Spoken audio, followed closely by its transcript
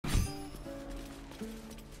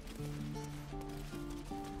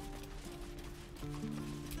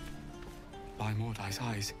by Mordai's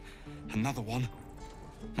eyes. Another one.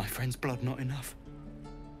 My friend's blood not enough.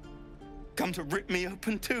 Come to rip me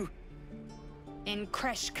open too. In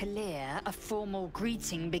Kresh Kalir, a formal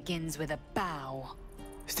greeting begins with a bow.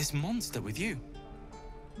 Is this monster with you?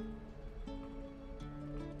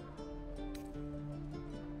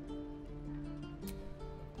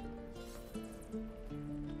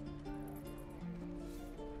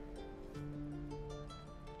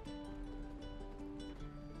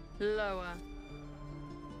 Lower.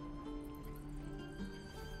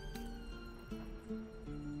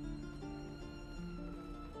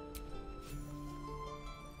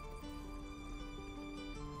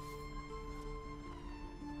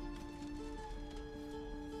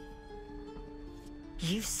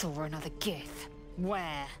 You saw another Gith.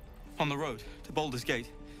 Where? On the road to Baldur's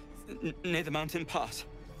Gate, near the mountain pass.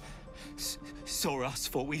 Saw us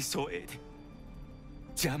before we saw it.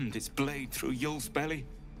 Jammed its blade through Yul's belly.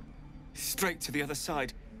 Straight to the other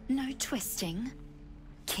side. No twisting.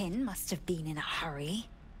 Kin must have been in a hurry.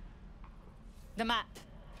 The map.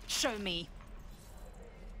 Show me.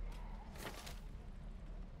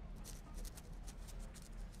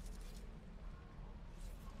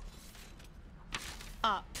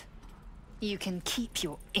 Up. You can keep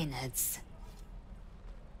your innards.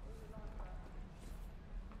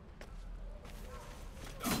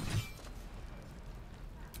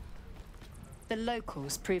 The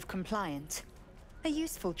locals prove compliant. A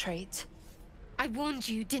useful trait. I warned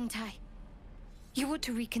you, didn't I? You ought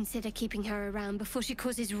to reconsider keeping her around before she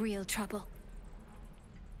causes real trouble.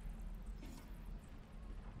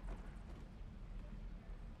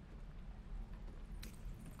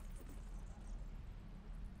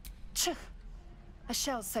 Tch! A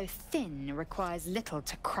shell so thin requires little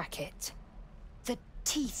to crack it. The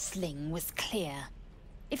tiefling was clear.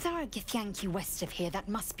 If there are Githyanki west of here, that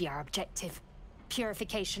must be our objective.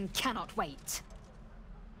 Purification cannot wait.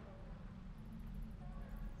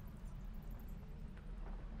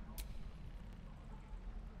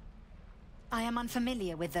 I am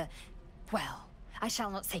unfamiliar with the... well, I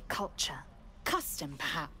shall not say culture. Custom,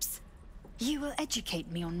 perhaps. You will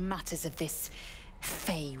educate me on matters of this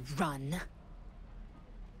Fey run.